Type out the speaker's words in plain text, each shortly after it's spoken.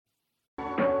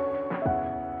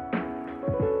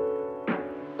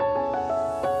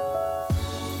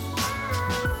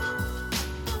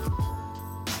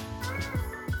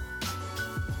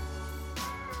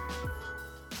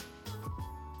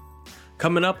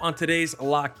Coming up on today's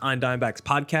Locked on Diamondbacks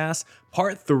podcast,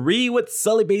 part 3 with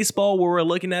Sully Baseball, where we're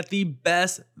looking at the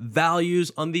best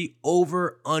values on the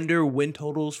over-under win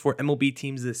totals for MLB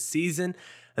teams this season.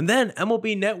 And then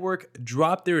MLB Network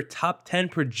dropped their top 10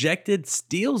 projected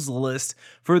steals list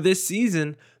for this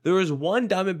season. There was one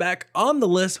Diamondback on the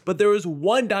list, but there was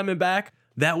one Diamondback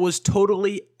that was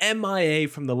totally MIA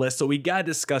from the list. So we got to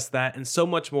discuss that and so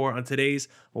much more on today's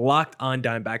Locked on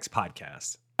Diamondbacks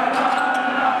podcast.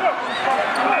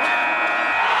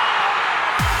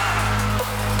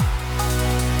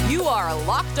 You are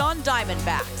Locked on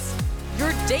Diamondbacks,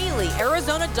 your daily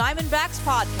Arizona Diamondbacks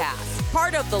podcast,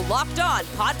 part of the Locked on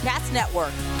Podcast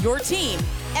Network, your team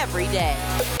every day.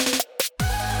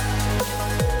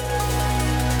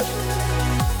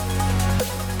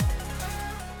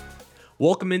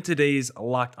 Welcome in today's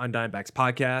Locked on Diamondbacks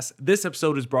podcast. This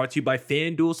episode is brought to you by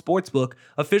FanDuel Sportsbook,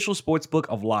 official sportsbook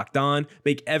of Locked On.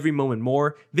 Make every moment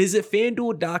more. Visit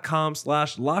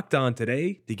FanDuel.com/LockedOn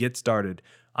today to get started.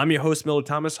 I'm your host, Miller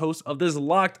Thomas, host of this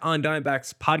Locked on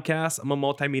Diamondbacks podcast. I'm a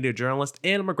multimedia journalist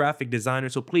and I'm a graphic designer,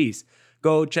 so please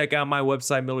go check out my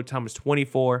website,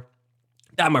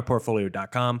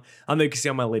 MillerThomas24.myportfolio.com. On there you can see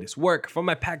all my latest work, from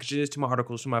my packages to my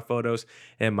articles to my photos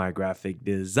and my graphic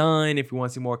design. If you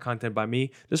want to see more content by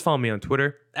me, just follow me on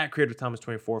Twitter at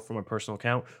CreatorThomas24 for my personal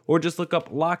account, or just look up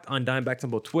Locked on Diamondbacks on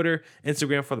both Twitter,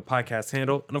 Instagram for the podcast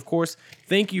handle. And of course,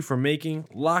 thank you for making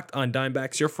Locked on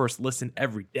Diamondbacks your first listen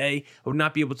every day. I would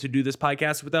not be able to do this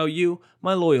podcast without you,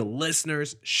 my loyal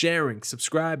listeners, sharing,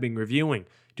 subscribing, reviewing,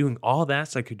 doing all that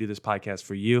so I could do this podcast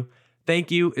for you.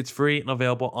 Thank you. It's free and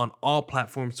available on all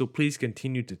platforms, so please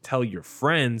continue to tell your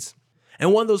friends.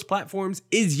 And one of those platforms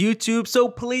is YouTube, so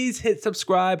please hit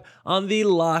subscribe on the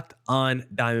Locked on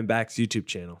Diamondbacks YouTube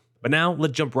channel. But now,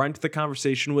 let's jump right into the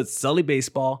conversation with Sully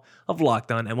Baseball of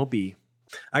Locked on MLB.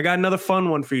 I got another fun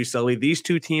one for you, Sully. These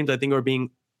two teams, I think, are being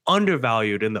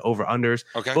undervalued in the over-unders.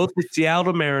 Okay. Both the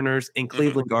Seattle Mariners and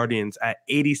Cleveland Guardians at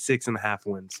 86.5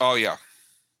 wins. Oh yeah,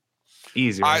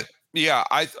 Easy, right?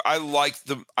 I like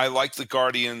the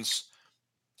Guardians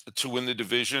to win the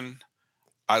division.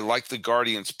 I like the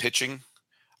Guardians pitching.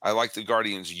 I like the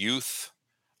Guardians youth.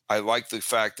 I like the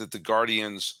fact that the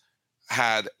Guardians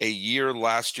had a year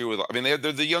last year with. I mean,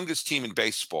 they're the youngest team in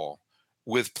baseball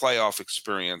with playoff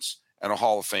experience and a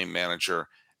Hall of Fame manager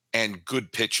and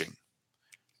good pitching.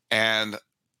 And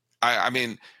I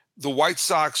mean, the White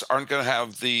Sox aren't going to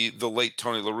have the late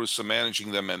Tony La Russa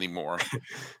managing them anymore.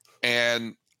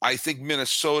 And I think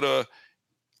Minnesota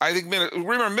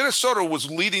was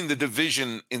leading the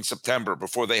division in September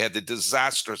before they had the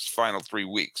disastrous final 3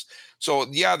 weeks. So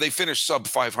yeah, they finished sub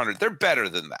 500. They're better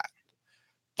than that.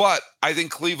 But I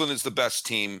think Cleveland is the best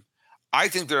team. I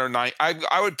think there are 9.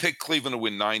 I would pick Cleveland to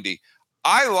win 90.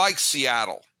 I like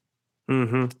Seattle.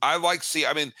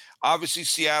 I mean, obviously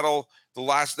Seattle,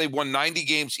 they won 90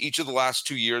 games each of the last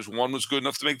 2 years. One was good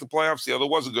enough to make the playoffs. The other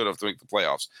wasn't good enough to make the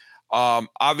playoffs.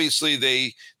 Obviously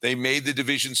they made the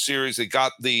division series. They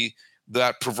got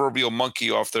that proverbial monkey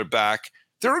off their back.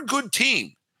 They're a good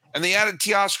team, and they added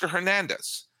Teoscar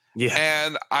Hernandez. Yeah.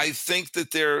 And I think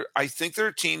they're a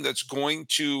team that's going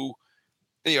to,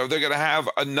 they're going to have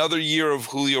another year of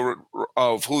Julio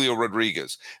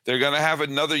Rodriguez. They're going to have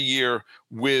another year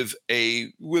with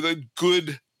a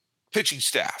good pitching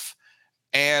staff,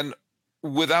 and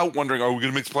without wondering, are we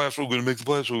going to make the playoffs? We're going to make the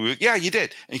playoffs. Yeah, you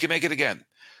did, and you can make it again.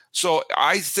 So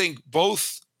I think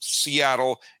both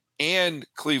Seattle and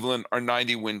Cleveland are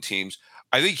 90-win teams.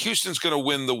 I think Houston's going to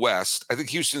win the West. I think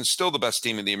Houston's still the best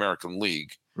team in the American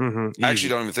League. I actually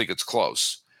don't even think it's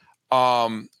close.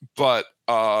 But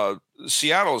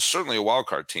Seattle is certainly a wild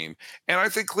card team, and I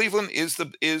think Cleveland is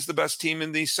the best team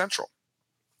in the Central.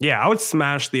 Yeah, I would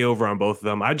smash the over on both of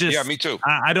them. Yeah, me too.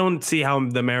 I don't see how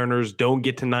the Mariners don't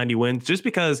get to 90 wins, just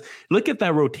because look at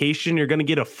that rotation. You're going to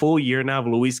get a full year now of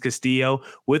Luis Castillo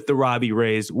with the Robbie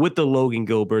Rays, with the Logan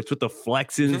Gilberts, with the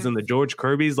Flexens and the George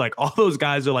Kirbys. Like, all those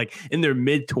guys are like in their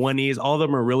mid-20s. All of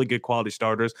them are really good quality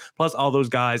starters. Plus all those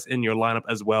guys in your lineup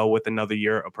as well with another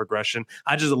year of progression.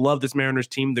 I just love this Mariners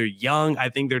team. They're young. I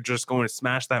think they're just going to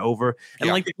smash that over. And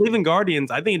like the Cleveland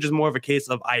Guardians, I think it's just more of a case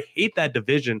of I hate that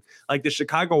division. Like the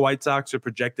Chicago White Sox are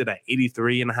projected at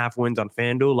 83.5 wins on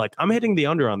FanDuel. Like, I'm hitting the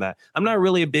under on that. I'm not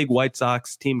really a big White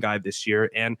Sox team guy this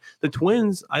year. And the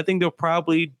Twins, I think they'll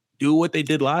probably do what they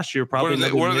did last year. Probably.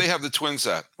 Where do they have the Twins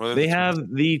at? They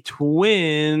have the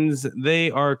Twins.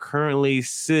 They are currently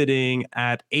sitting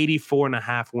at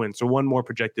 84.5 wins. So one more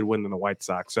projected win than the White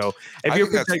Sox. So if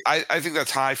I think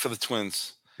that's high for the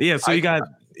Twins. Yeah. So you got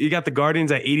you got the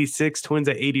Guardians at 86, Twins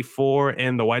at 84,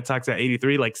 and the White Sox at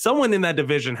 83. Like someone in that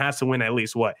division has to win at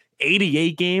least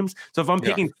 88 games. So if I'm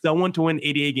picking someone to win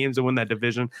 88 games to win that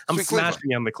division, I'm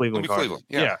smashing on the Cleveland Guardians.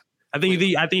 Yeah. I think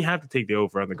you have to take the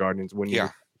over on the Guardians when you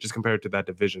just compare it to that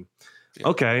division. Yeah.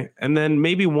 Okay. And then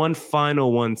maybe one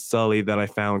final one, Sully, that I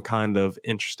found kind of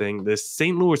interesting. The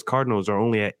St. Louis Cardinals are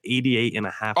only at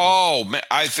 88.5. Oh, man.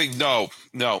 I think no.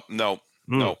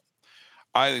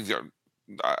 I think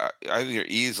they're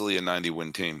easily a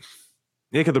 90-win team.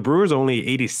 Yeah, because the Brewers are only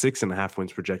 86.5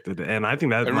 wins projected. And I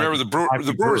think that. And remember,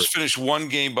 the Brewers finished one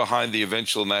game behind the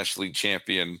eventual National League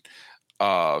champion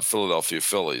Philadelphia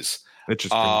Phillies.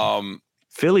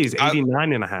 Phillies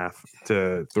 89.5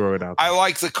 to throw it out. I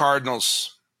like the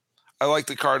Cardinals. I like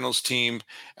the Cardinals team,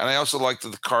 and I also like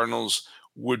that the Cardinals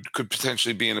could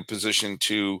potentially be in a position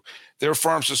to. Their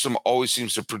farm system always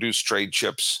seems to produce trade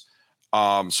chips.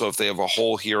 So if they have a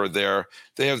hole here or there,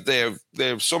 they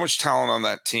have so much talent on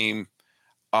that team,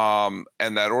 and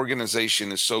that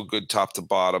organization is so good top to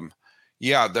bottom.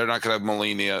 Yeah, they're not going to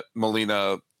have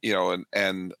Molina,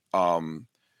 and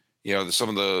some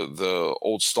of the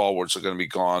old stalwarts are going to be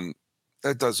gone.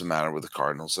 That doesn't matter with the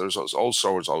Cardinals. There's those old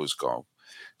stalwarts always go.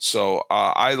 So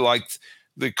I liked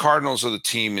the Cardinals are the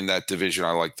team in that division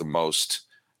I like the most,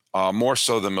 more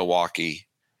so than Milwaukee.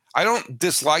 I don't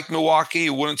dislike Milwaukee. It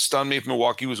wouldn't stun me if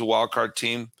Milwaukee was a wild card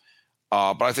team.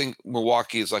 But I think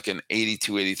Milwaukee is like an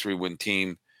 82, 83 win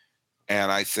team.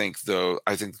 And I think the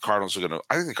Cardinals are going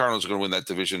to win that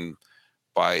division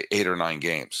by 8 or 9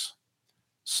 games.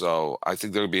 So I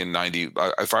think there would be a 90.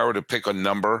 If I were to pick a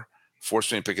number,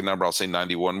 force me to pick a number, I'll say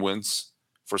 91 wins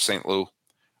for St. Louis.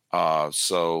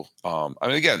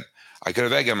 Again, I could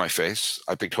have egg on my face.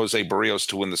 I picked Jose Barrios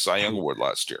to win the Cy Young Award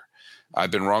last year.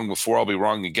 I've been wrong before. I'll be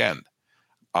wrong again.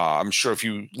 I'm sure if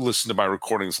you listen to my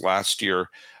recordings last year,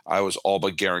 I was all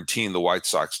but guaranteeing the White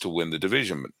Sox to win the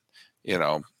division,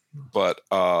 but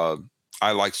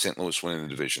I like St. Louis winning the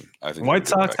division. I think White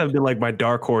Sox have been like my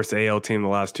dark horse AL team the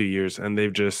last 2 years, and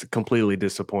they've just completely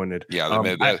disappointed. Yeah,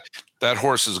 that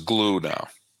horse is glue now.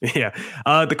 Yeah.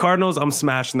 The Cardinals, I'm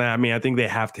smashing that. I mean, I think they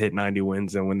have to hit 90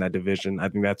 wins and win that division. I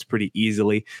think that's pretty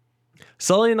easily.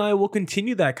 Sully and I will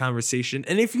continue that conversation.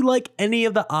 And if you like any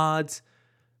of the odds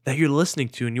that you're listening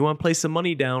to and you want to place some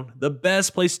money down, the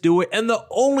best place to do it and the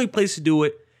only place to do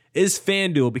it is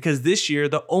FanDuel, because this year,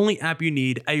 the only app you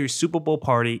need at your Super Bowl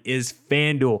party is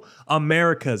FanDuel,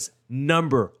 America's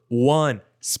 #1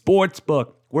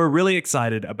 sportsbook. We're really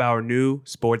excited about our new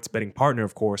sports betting partner,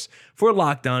 of course, for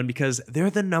Locked On, because they're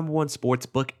the #1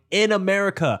 sportsbook in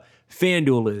America.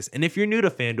 FanDuel is. And if you're new to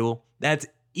FanDuel, that's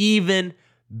even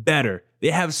better.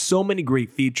 They have so many great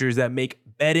features that make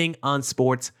betting on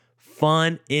sports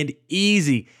fun and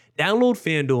easy. Download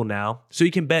FanDuel now so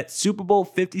you can bet Super Bowl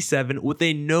 57 with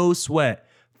a no sweat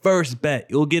first bet.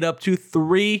 You'll get up to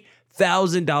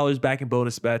 $3,000 back in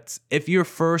bonus bets if your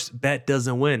first bet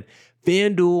doesn't win.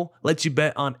 FanDuel lets you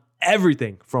bet on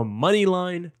everything from money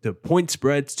line to point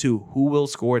spreads to who will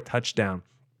score a touchdown.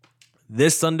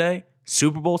 This Sunday,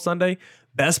 Super Bowl Sunday,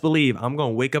 best believe I'm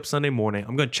going to wake up Sunday morning.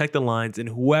 I'm going to check the lines, and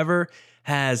whoever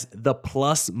has the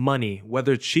plus money,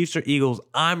 whether it's Chiefs or Eagles,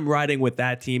 I'm riding with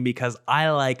that team because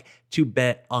I like to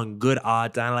bet on good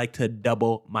odds. I like to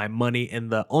double my money,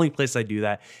 and the only place I do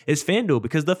that is FanDuel,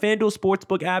 because the FanDuel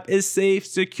Sportsbook app is safe,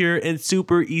 secure, and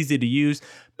super easy to use.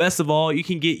 Best of all, you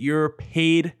can get your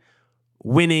paid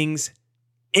winnings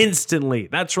instantly.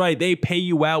 That's right. They pay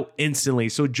you out instantly.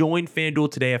 So join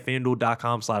FanDuel today at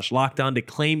FanDuel.com/lockedon to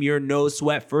claim your no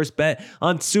sweat first bet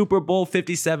on Super Bowl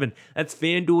 57. That's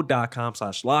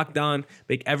FanDuel.com/lockedon.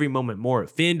 Make every moment more.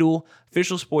 FanDuel,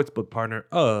 official sportsbook partner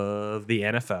of the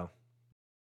NFL.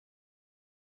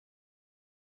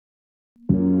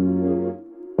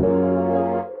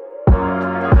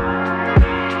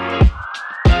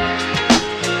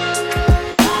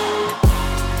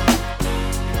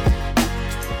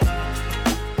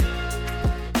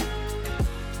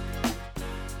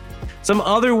 Some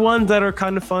other ones that are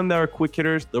kind of fun that are quick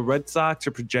hitters. The Red Sox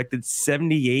are projected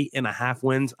 78.5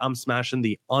 wins. I'm smashing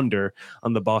the under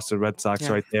on the Boston Red Sox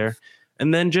right there.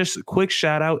 And then just quick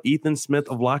shout out, Ethan Smith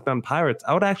of Locked On Pirates.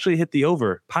 I would actually hit the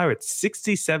over. Pirates,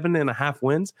 67.5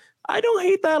 wins. I don't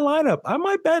hate that lineup. I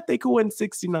might bet they could win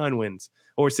 69 wins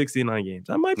or 69 games.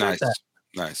 I might bet that.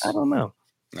 Nice. I don't know.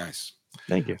 Nice.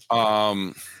 Thank you.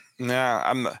 I'll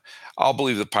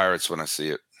believe the Pirates when I see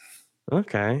it.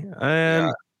 Okay.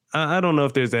 And I don't know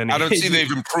if there's any. I don't see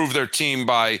they've improved their team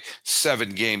by 7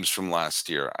 games from last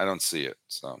year. I don't see it.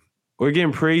 So we're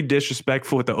getting pretty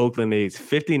disrespectful with the Oakland A's.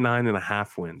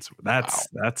 59.5 wins. That's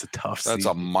a tough season. That's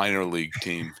a minor league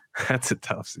team. That's a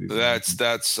tough season. That's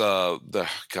the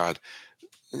God.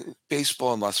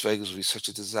 Baseball in Las Vegas would be such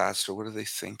a disaster. What are they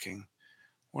thinking?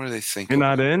 What are they You're thinking?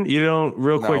 not in? You don't,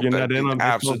 real quick, No, you're but not in on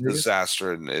baseball absolute Vegas?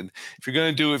 disaster. And if you're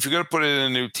gonna put it in a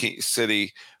new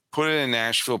city, put it in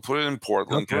Nashville, put it in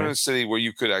Portland, put it in Okay. a city where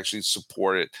you could actually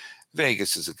support it.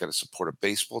 Vegas isn't going to support a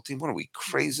baseball team. What are we,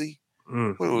 crazy?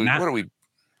 Mm. What are we?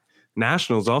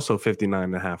 Nationals also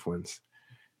 59.5 wins.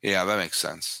 Yeah, that makes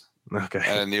sense. Okay.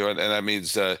 And and that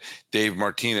means Dave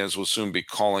Martinez will soon be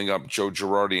calling up Joe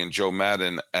Girardi and Joe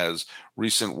Madden as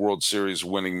recent World Series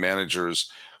winning managers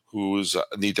who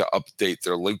need to update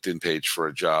their LinkedIn page for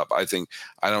a job. I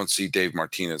don't see Dave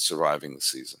Martinez surviving the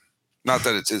season. Not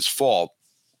that it's his fault.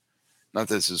 Not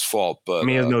that it's his fault, but I mean,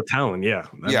 he has no talent. Yeah.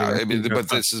 but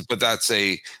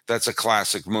that's a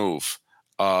classic move.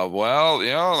 Well,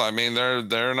 I mean,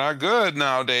 they're not good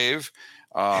now, Dave.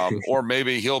 Or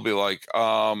maybe he'll be like,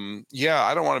 yeah,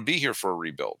 I don't want to be here for a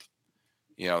rebuild.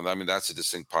 I mean, that's a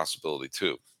distinct possibility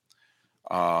too.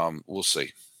 We'll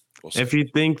see. If you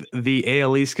think the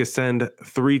AL East could send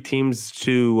 3 teams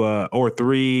to,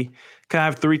 could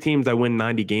have 3 teams that win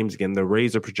 90 games again, the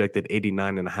Rays are projected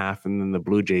 89.5, and then the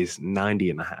Blue Jays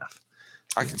 90.5.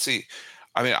 I can see.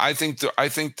 I mean, I think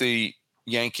the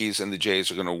Yankees and the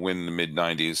Jays are going to win in the mid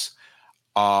 90s.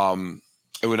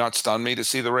 It would not stun me to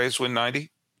see the Rays win 90.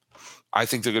 I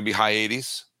think they're going to be high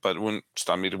 80s, but it wouldn't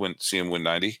stun me to see them win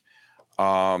 90.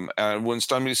 And it wouldn't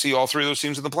stun me to see all 3 of those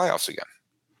teams in the playoffs again.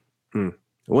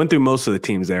 I went through most of the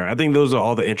teams there. I think those are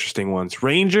all the interesting ones.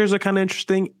 Rangers are kind of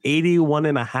interesting,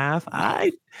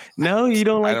 81.5. No, you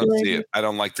don't like. I don't see it. I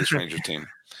don't like this Ranger team.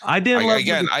 I didn't.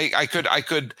 I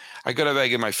could have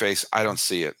egg in my face. I don't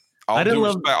see it.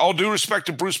 All due respect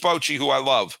to Bruce Bochy, who I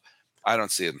love. I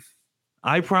don't see it.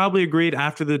 I probably agreed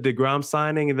after the DeGrom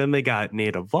signing, and then they got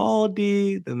Nate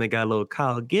Eovaldi, then they got a little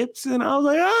Kyle Gibson. I was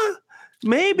like,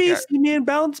 maybe Simeon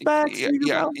bounce back. I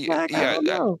don't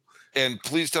know. And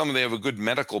please tell me they have a good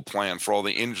medical plan for all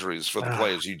the injuries for the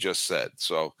players you just said.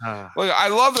 So, look, I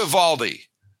love Eovaldi.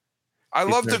 I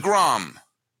love DeGrom.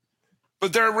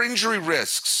 But there are injury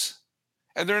risks,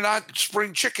 and they're not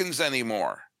spring chickens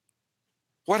anymore.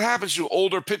 What happens to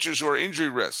older pitchers who are injury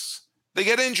risks? They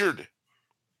get injured.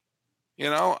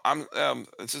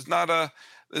 This is not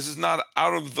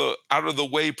out of the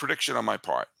way prediction on my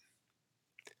part.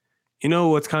 You know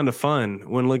what's kind of fun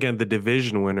when looking at the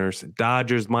division winners?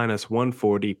 Dodgers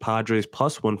 -140, Padres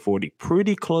 +140,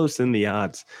 pretty close in the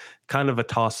odds. Kind of a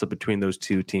toss-up between those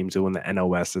 2 teams to win the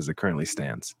NOS as it currently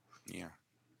stands. Yeah.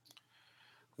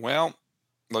 Well,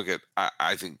 look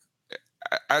I think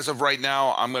as of right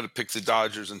now, I'm going to pick the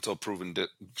Dodgers until proven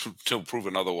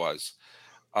otherwise.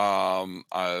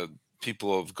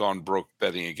 People have gone broke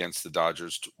betting against the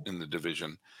Dodgers in the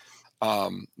division.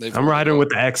 I'm riding with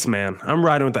the X-Man. I'm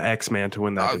riding with the X-Man to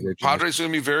win that division. Padres are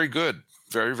going to be very good.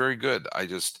 Very, very good. I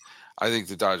think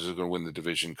the Dodgers are going to win the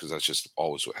division because that's just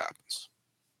always what happens.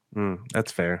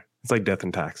 That's fair. It's like death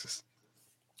and taxes.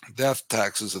 Death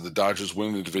taxes of the Dodgers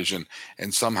winning the division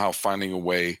and somehow finding a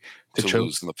way to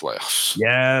lose in the playoffs.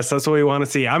 Yes, that's what we want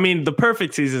to see. I mean, the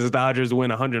perfect season is Dodgers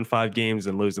win 105 games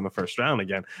and lose in the first round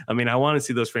again. I mean, I want to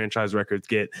see those franchise records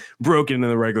get broken in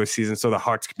the regular season so the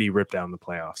Hearts could be ripped down in the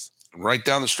playoffs. Right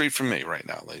down the street from me right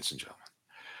now, ladies and gentlemen.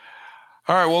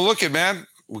 All right, well, look man.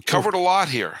 We covered a lot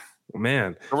here.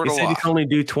 Man, you said you can only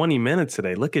do 20 minutes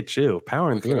today. Look at you,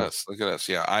 powering through. Look at us.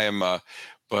 Yeah, I am.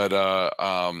 We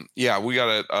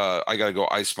gotta. I gotta go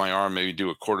ice my arm. Maybe do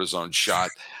a cortisone shot.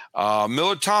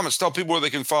 Millard Thomas, tell people where they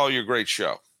can follow your great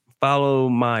show. Follow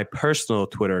my personal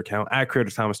Twitter account at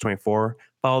CreatorThomas24.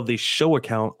 Follow the show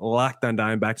account, Locked On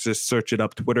Diamondbacks. Just search it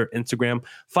up, Twitter, Instagram.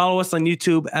 Follow us on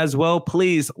YouTube as well.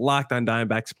 Please, Locked On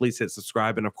Diamondbacks. Please hit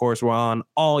subscribe. And, of course, we're on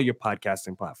all your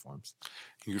podcasting platforms.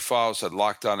 You can follow us at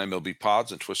Locked On MLB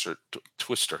Pods and Twister.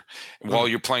 And while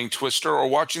you're playing Twister or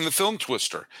watching the film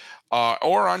Twister,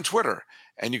 or on Twitter.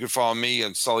 And you can follow me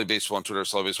and Sully Baseball on Twitter,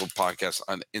 Sully Baseball Podcast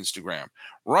on Instagram.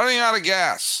 Running out of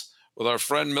gas with our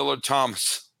friend Millard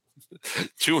Thomas.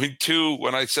 2-2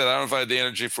 when I said I don't know if I had the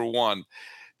energy for 1.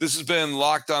 This has been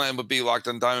Locked On MLB, Locked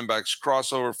On Diamondbacks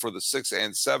crossover for the 6th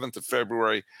and 7th of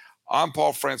February. I'm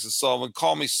Paul Francis Sullivan.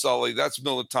 Call me Sully. That's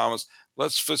Millard Thomas.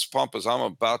 Let's fist pump as I'm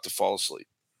about to fall asleep.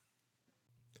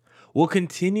 We'll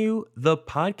continue the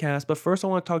podcast, but first I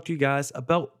want to talk to you guys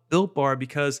about Built Bar,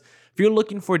 because if you're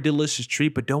looking for a delicious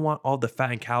treat but don't want all the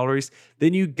fat and calories,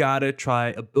 then you gotta try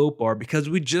a Built Bar, because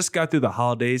we just got through the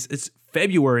holidays. It's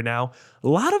February now. A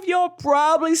lot of y'all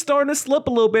probably starting to slip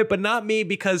a little bit, but not me,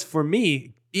 because for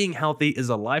me, being healthy is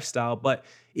a lifestyle. But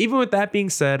even with that being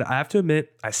said, I have to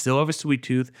admit, I still have a sweet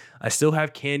tooth. I still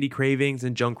have candy cravings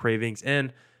and junk cravings.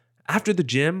 And after the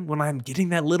gym, when I'm getting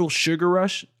that little sugar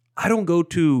rush, I don't go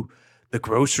to the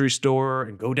grocery store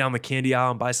and go down the candy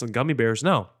aisle and buy some gummy bears.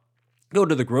 No. Go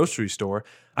to the grocery store.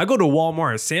 I go to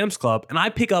Walmart or Sam's Club and I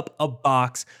pick up a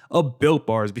box of Built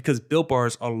Bars because Built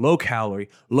Bars are low calorie,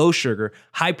 low sugar,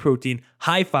 high protein,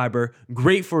 high fiber,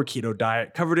 great for a keto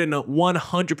diet, covered in a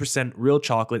 100% real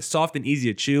chocolate, soft and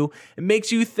easy to chew. It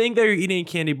makes you think that you're eating a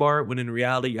candy bar when in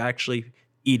reality you're actually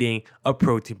eating a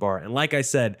protein bar. And like I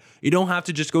said, you don't have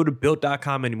to just go to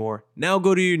built.com anymore. Now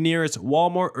go to your nearest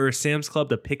Walmart or Sam's Club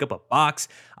to pick up a box.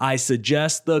 I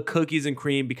suggest the cookies and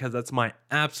cream because that's my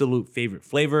absolute favorite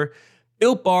flavor.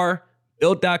 Built Bar,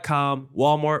 built.com,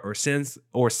 Walmart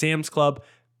or Sam's Club.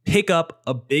 Pick up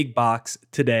a big box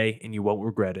today and you won't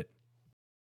regret it.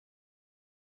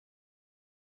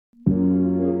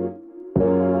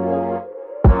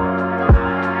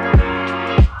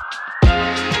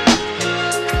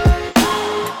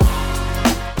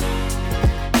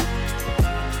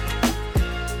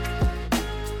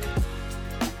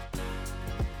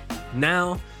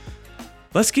 Now,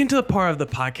 let's get into the part of the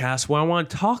podcast where I want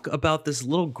to talk about this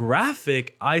little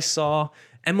graphic I saw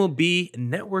MLB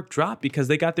Network drop because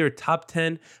they got their top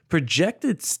 10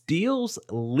 projected steals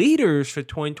leaders for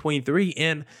 2023.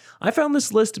 And I found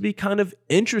this list to be kind of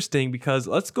interesting because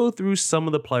let's go through some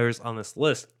of the players on this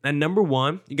list. At number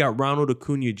 1, you got Ronald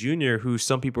Acuna Jr., who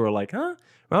some people are like,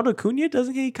 Ronald Acuna,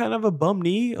 doesn't he kind of have a bum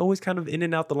knee? Always kind of in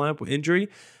and out the lineup with injury.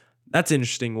 That's an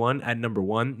interesting one at number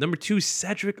 1. Number 2,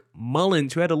 Cedric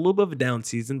Mullins, who had a little bit of a down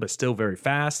season, but still very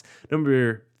fast.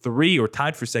 Number 3, or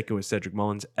tied for second with Cedric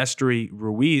Mullins, Esteury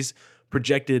Ruiz,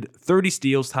 projected 30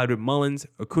 steals, tied with Mullins.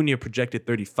 Acuna projected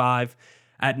 35.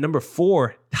 At number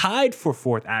 4, tied for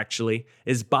 4th actually,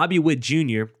 is Bobby Witt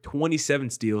Jr., 27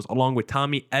 steals, along with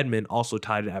Tommy Edman, also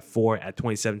tied at 4 at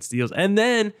 27 steals. And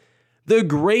then the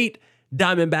great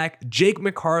Diamondback Jake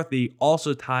McCarthy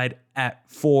also tied at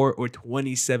 4 or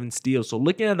 27 steals. So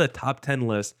looking at the top 10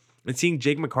 list and seeing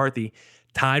Jake McCarthy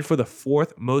tied for the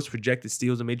 4th most projected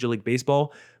steals in Major League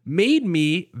Baseball made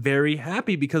me very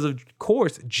happy because, of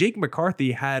course, Jake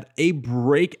McCarthy had a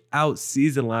breakout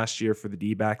season last year for the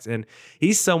D-backs. And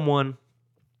he's someone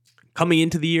coming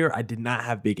into the year I did not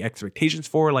have big expectations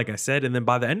for, like I said. And then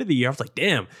by the end of the year, I was like,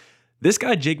 damn, this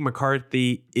guy Jake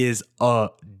McCarthy is a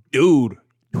dude.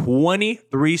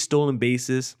 23 stolen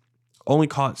bases, only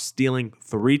caught stealing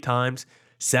 3 times,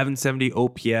 770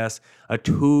 OPS,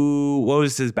 what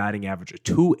was his batting average? A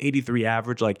 283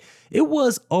 average. Like, it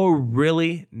was a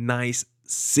really nice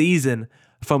season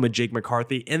from a Jake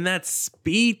McCarthy. And that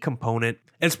speed component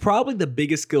is probably the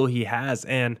biggest skill he has.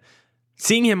 And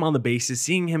seeing him on the bases,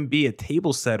 seeing him be a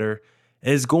table setter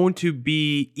is going to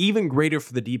be even greater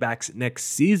for the D-backs next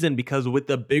season because with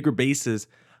the bigger bases,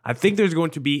 I think there's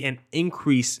going to be an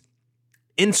increase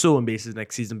in stolen bases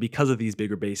next season because of these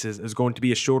bigger bases. There's going to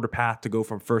be a shorter path to go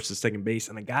from first to second base.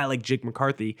 And a guy like Jake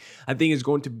McCarthy, I think, is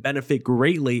going to benefit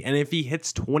greatly. And if he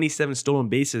hits 27 stolen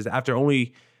bases after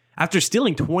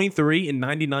stealing 23 in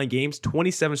 99 games,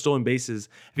 27 stolen bases,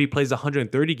 if he plays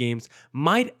 130 games,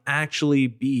 might actually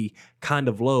be kind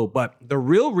of low. But the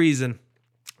real reason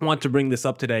I want to bring this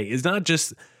up today is not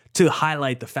just to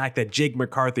highlight the fact that Jake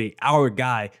McCarthy, our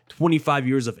guy, 25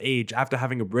 years of age, after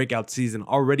having a breakout season,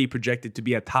 already projected to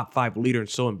be a top 5 leader in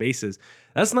stolen bases.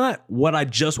 That's not what I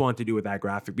just want to do with that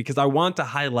graphic because I want to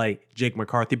highlight Jake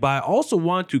McCarthy, but I also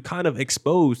want to kind of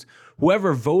expose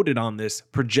whoever voted on this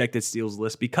projected steals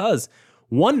list because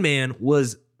one man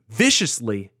was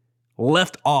viciously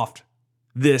left off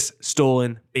this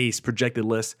stolen base projected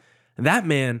list. And that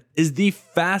man is the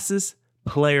fastest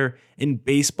player in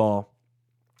baseball,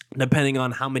 depending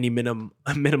on how many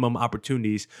minimum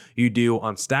opportunities you do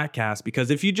on StatCast. Because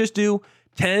if you just do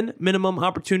 10 minimum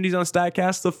opportunities on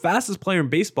StatCast, the fastest player in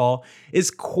baseball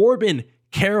is Corbin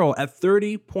Carroll at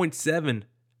 30.7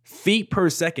 feet per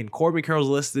second. Corbin Carroll is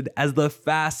listed as the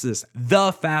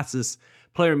fastest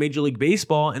player in Major League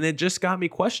Baseball. And it just got me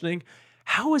questioning,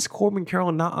 how is Corbin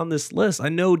Carroll not on this list? I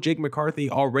know Jake McCarthy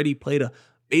already played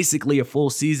basically a full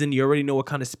season. You already know what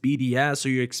kind of speed he has, so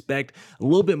you expect a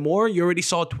little bit more. You already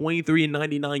saw 23 in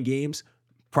 99 games,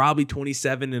 probably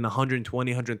 27 in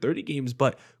 120, 130 games.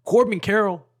 But Corbin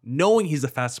Carroll, knowing he's the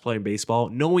fastest player in baseball,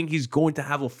 knowing he's going to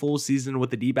have a full season with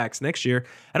the D-backs next year,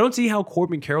 I don't see how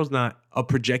Corbin Carroll's not a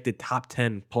projected top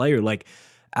 10 player. Like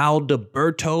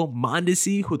Alberto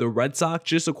Mondesi, who the Red Sox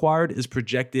just acquired, is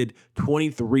projected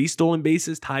 23 stolen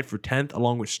bases, tied for 10th,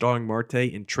 along with Starling Marte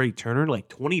and Trey Turner. Like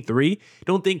 23?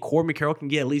 Don't think Corbin Carroll can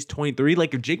get at least 23?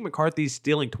 Like if Jake McCarthy is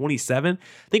stealing 27,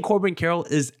 I think Corbin Carroll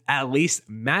is at least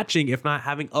matching, if not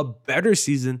having a better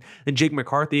season than Jake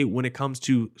McCarthy when it comes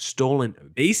to stolen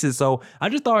bases. So I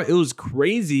just thought it was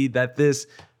crazy that this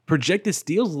projected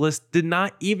steals list did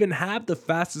not even have the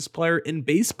fastest player in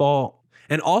baseball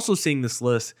And also seeing this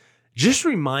list just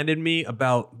reminded me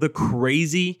about the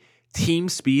crazy team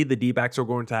speed the D-backs are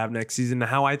going to have next season, and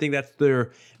how I think that's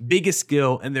their biggest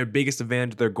skill and their biggest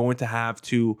advantage they're going to have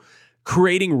to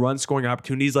creating run scoring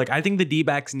opportunities. Like, I think the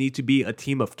D-backs need to be a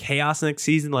team of chaos next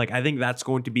season. Like, I think that's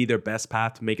going to be their best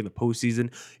path to making the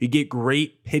postseason. You get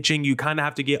great pitching. You kind of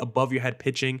have to get above your head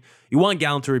pitching. You want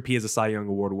Gallen to repeat as a Cy Young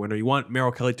Award winner. You want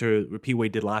Merrill Kelly to repeat what he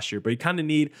did last year, but you kind of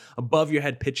need above your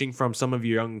head pitching from some of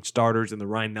your young starters and the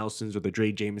Ryan Nelsons or the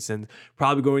Dre Jamesons.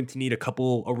 Probably going to need a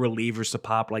couple of relievers to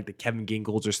pop, like the Kevin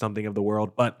Gingles or something of the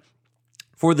world. But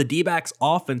for the D-backs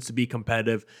offense to be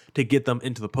competitive to get them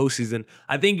into the postseason,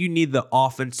 I think you need the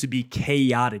offense to be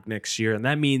chaotic next year. And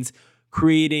that means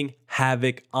creating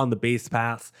havoc on the base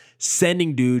paths,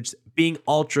 sending dudes, being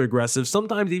ultra aggressive,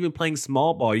 sometimes even playing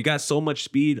small ball. You got so much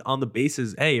speed on the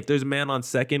bases. Hey, if there's a man on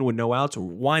second with no outs,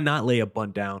 why not lay a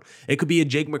bunt down? It could be a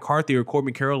Jake McCarthy or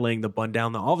Corbin Carroll laying the bunt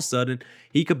down. Then all of a sudden,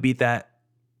 he could beat that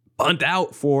bunt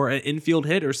out for an infield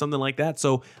hit or something like that.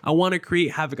 So I want to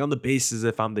create havoc on the bases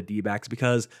if I'm the D-backs,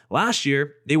 because last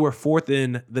year they were 4th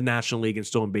in the National League in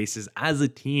stolen bases as a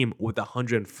team with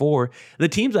 104. The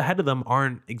teams ahead of them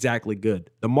aren't exactly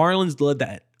good. The Marlins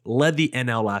led the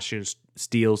NL last year in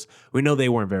steals. We know they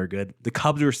weren't very good. The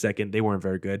Cubs were 2nd. They weren't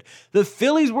very good. The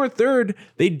Phillies were 3rd.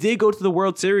 They did go to the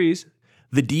World Series.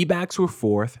 The D-backs were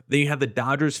 4th. Then you have the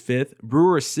Dodgers 5th,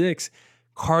 Brewers 6th,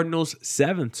 Cardinals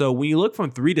 7th. So when you look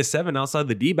from 3 to 7 outside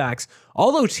the D-backs,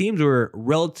 all those teams were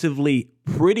relatively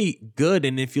pretty good.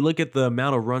 And if you look at the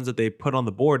amount of runs that they put on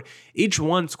the board, each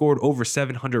one scored over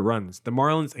 700 runs. The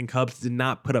Marlins and Cubs did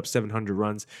not put up 700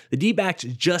 runs. The D-backs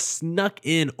just snuck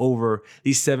in over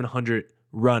the 700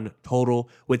 run total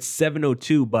with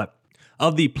 702. But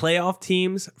of the playoff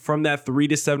teams from that 3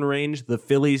 to 7 range, the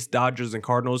Phillies, Dodgers, and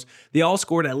Cardinals, they all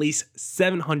scored at least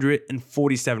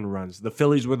 747 runs. The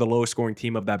Phillies were the lowest scoring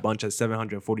team of that bunch at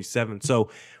 747.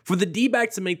 So for the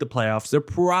D-backs to make the playoffs, they're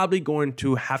probably going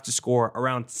to have to score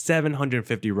around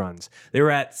 750 runs. They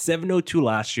were at 702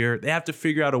 last year. They have to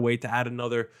figure out a way to add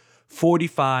another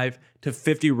 45 to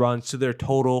 50 runs to their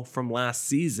total from last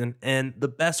season. And the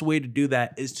best way to do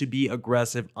that is to be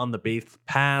aggressive on the base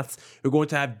paths. You're going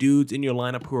to have dudes in your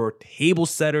lineup who are table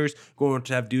setters. You're going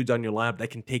to have dudes on your lineup that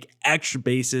can take extra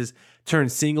bases, turn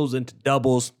singles into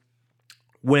doubles.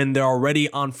 When they're already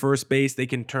on first base, they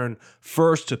can turn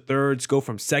first to thirds, go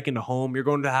from second to home. You're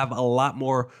going to have a lot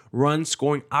more run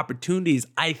scoring opportunities.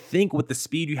 I think with the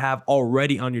speed you have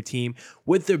already on your team,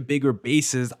 with their bigger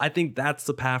bases, I think that's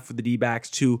the path for the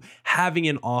D-backs to having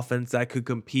an offense that could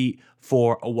compete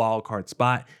for a wild card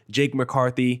spot. Jake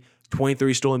McCarthy,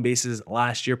 23 stolen bases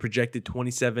last year, projected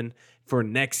 27 for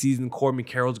next season. Corbin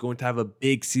Carroll's going to have a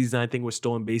big season, I think, with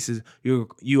stolen bases.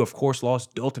 You of course,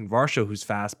 lost Dalton Varsho, who's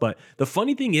fast. But the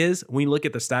funny thing is, when you look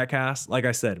at the StatCast, like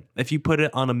I said, if you put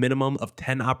it on a minimum of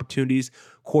 10 opportunities,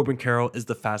 Corbin Carroll is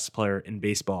the fastest player in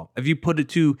baseball. If you put it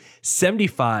to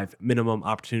 75 minimum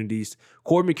opportunities,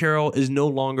 Corbin Carroll is no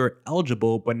longer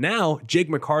eligible. But now Jake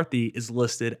McCarthy is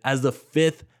listed as the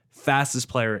 5th fastest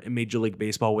player in Major League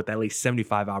Baseball with at least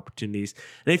 75 opportunities.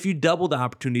 And if you double the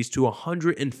opportunities to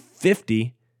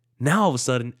 150, now all of a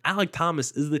sudden, Alek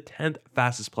Thomas is the 10th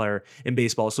fastest player in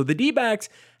baseball. So the D-backs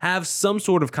have some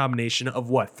sort of combination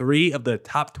of 3 of the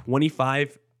top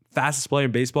 25 fastest player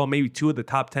in baseball, maybe 2 of the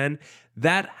top 10.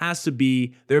 That has to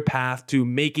be their path to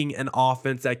making an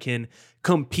offense that can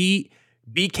compete,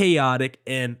 be chaotic,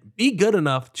 and be good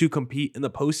enough to compete in the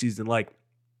postseason. Like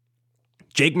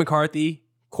Jake McCarthy,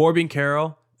 Corbin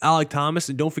Carroll, Alek Thomas,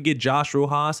 and don't forget Josh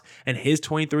Rojas and his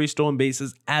 23 stolen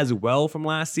bases as well from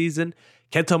last season.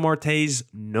 Ketel Marte's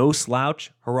no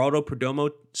slouch. Geraldo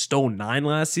Perdomo stole 9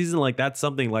 last season. Like, that's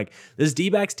something. Like, this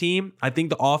D-backs team, I think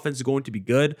the offense is going to be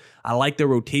good. I like their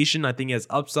rotation. I think it has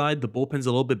upside. The bullpen's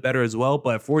a little bit better as well.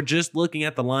 But if we're just looking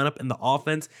at the lineup and the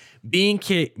offense, being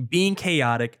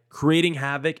chaotic, creating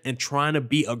havoc, and trying to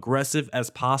be aggressive as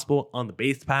possible on the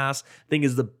base pass, I think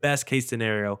is the best case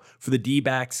scenario for the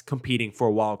D-backs competing for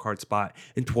a wild card spot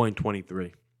in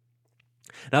 2023.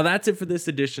 Now, that's it for this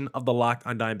edition of the Locked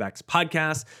on Diamondbacks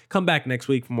podcast. Come back next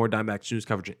week for more Diamondbacks news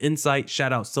coverage and insight.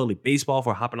 Shout out Sully Baseball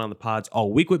for hopping on the pods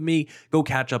all week with me. Go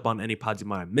catch up on any pods you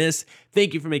might have missed.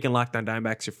 Thank you for making Locked on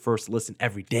Diamondbacks your first listen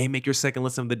every day. Make your second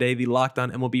listen of the day the Locked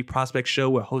on MLB Prospect Show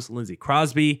with host Lindsey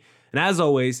Crosby. And as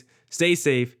always, stay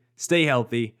safe, stay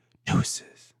healthy. Deuces.